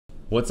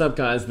What's up,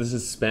 guys? This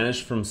is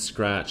Spanish from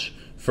Scratch.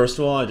 First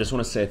of all, I just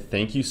want to say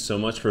thank you so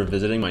much for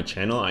visiting my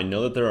channel. I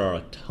know that there are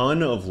a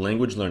ton of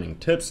language learning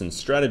tips and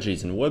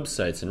strategies and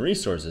websites and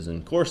resources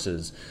and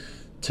courses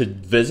to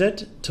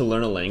visit to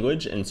learn a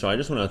language, and so I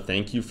just want to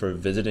thank you for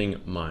visiting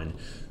mine.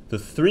 The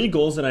three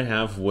goals that I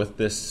have with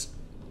this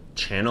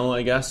channel,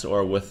 I guess,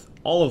 or with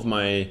all of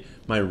my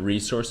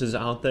resources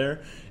out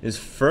there is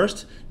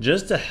first,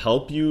 just to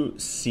help you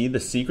see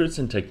the secrets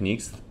and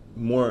techniques,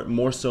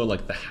 more so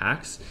like the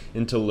hacks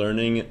into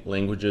learning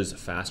languages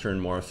faster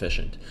and more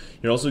efficient.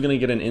 You're also going to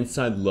get an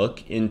inside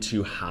look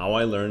into how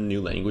I learn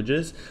new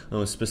languages,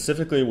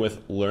 specifically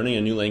with learning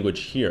a new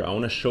language here. I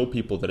want to show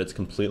people that it's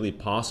completely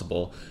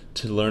possible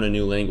to learn a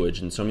new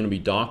language, and so I'm going to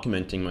be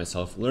documenting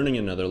myself learning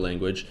another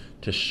language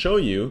to show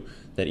you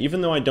that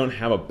even though I don't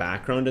have a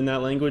background in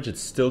that language,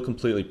 it's still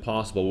completely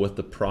possible with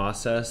the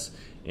process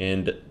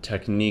and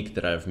technique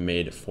that I've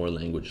made for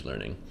language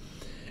learning.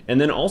 And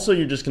then also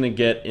you're just going to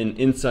get an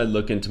inside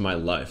look into my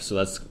life.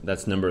 So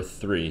that's number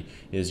 3,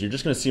 is you're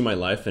just going to see my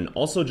life and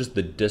also just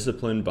the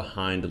discipline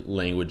behind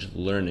language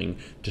learning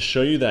to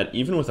show you that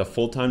even with a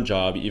full-time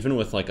job, even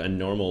with like a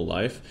normal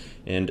life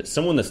and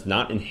someone that's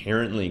not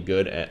inherently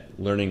good at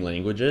learning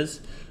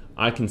languages,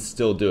 I can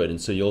still do it. And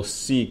so you'll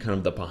see kind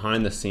of the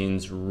behind the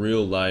scenes,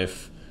 real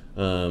life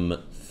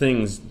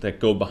things that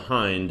go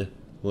behind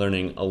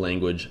learning a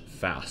language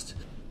fast.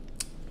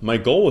 My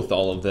goal with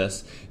all of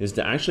this is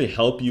to actually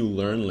help you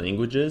learn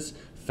languages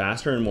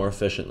faster and more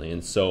efficiently.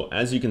 And so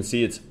as you can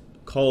see, it's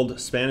called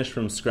Spanish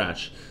from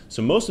Scratch.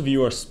 So most of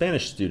you are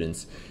Spanish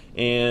students,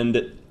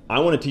 and I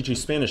want to teach you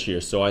Spanish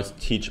here. So I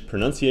teach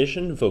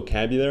pronunciation,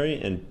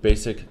 vocabulary, and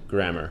basic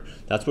grammar.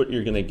 That's what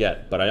you're going to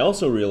get. But I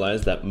also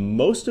realize that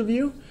most of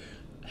you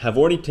have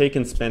already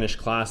taken Spanish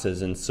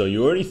classes, and so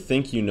you already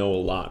think you know a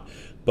lot.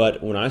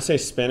 But when I say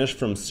Spanish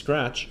from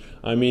scratch,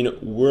 I mean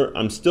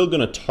I'm still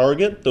going to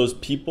target those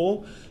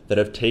people that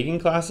have taken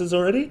classes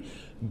already,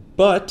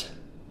 but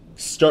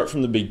start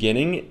from the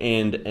beginning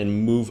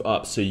and move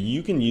up. So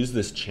you can use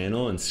this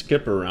channel and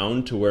skip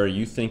around to where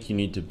you think you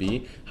need to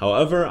be.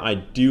 However, I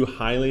do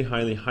highly,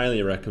 highly,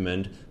 highly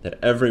recommend that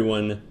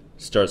everyone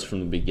starts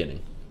from the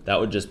beginning. That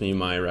would just be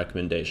my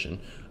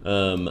recommendation.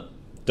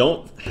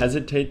 Don't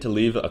hesitate to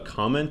leave a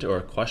comment or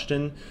a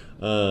question.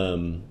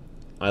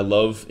 I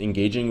love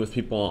engaging with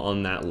people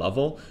on that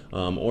level,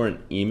 or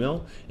an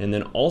email. And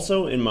then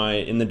also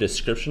in the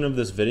description of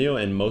this video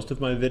and most of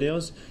my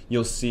videos,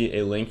 you'll see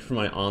a link for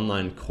my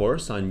online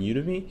course on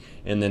Udemy,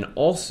 and then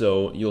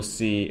also you'll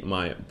see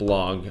my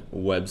blog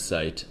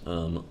website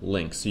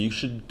link. So you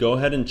should go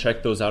ahead and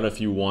check those out if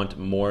you want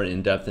more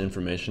in-depth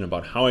information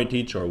about how I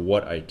teach or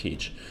what I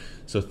teach.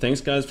 So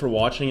thanks guys for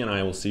watching, and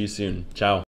I will see you soon. Ciao.